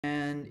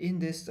And in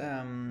this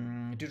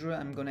tutorial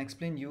I'm going to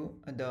explain you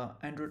the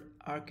Android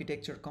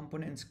architecture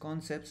components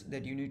concepts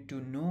that you need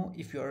to know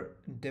if you are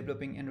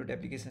developing Android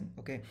application.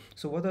 Okay,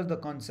 so what are the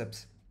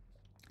concepts?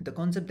 The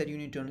concept that you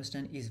need to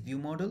understand is view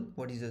model.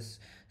 What is this?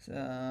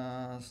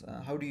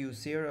 How do you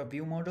share a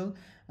view model?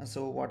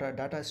 So what are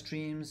data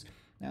streams,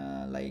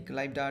 like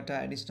live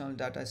data, additional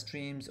data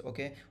streams?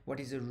 Okay, what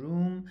is a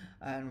room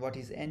and what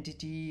is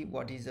entity,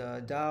 what is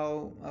a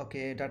DAO?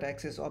 Okay, data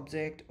access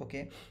object.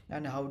 Okay,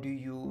 and how do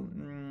you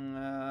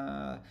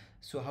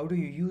so how do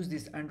you use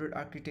these Android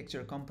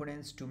architecture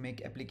components to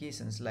make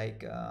applications?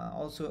 Like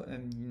also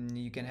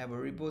you can have a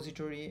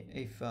repository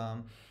if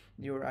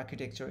your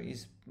architecture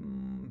is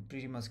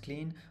pretty much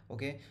clean.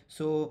 Okay,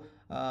 so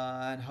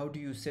and how do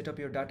you set up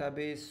your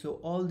database? So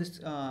all this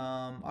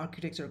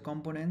architecture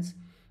components,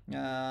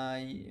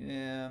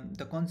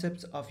 the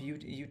concepts of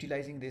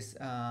utilizing this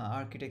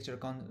architecture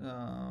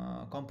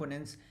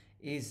components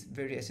is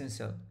very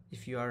essential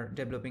if you are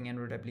developing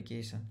Android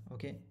application.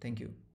 Okay, thank you.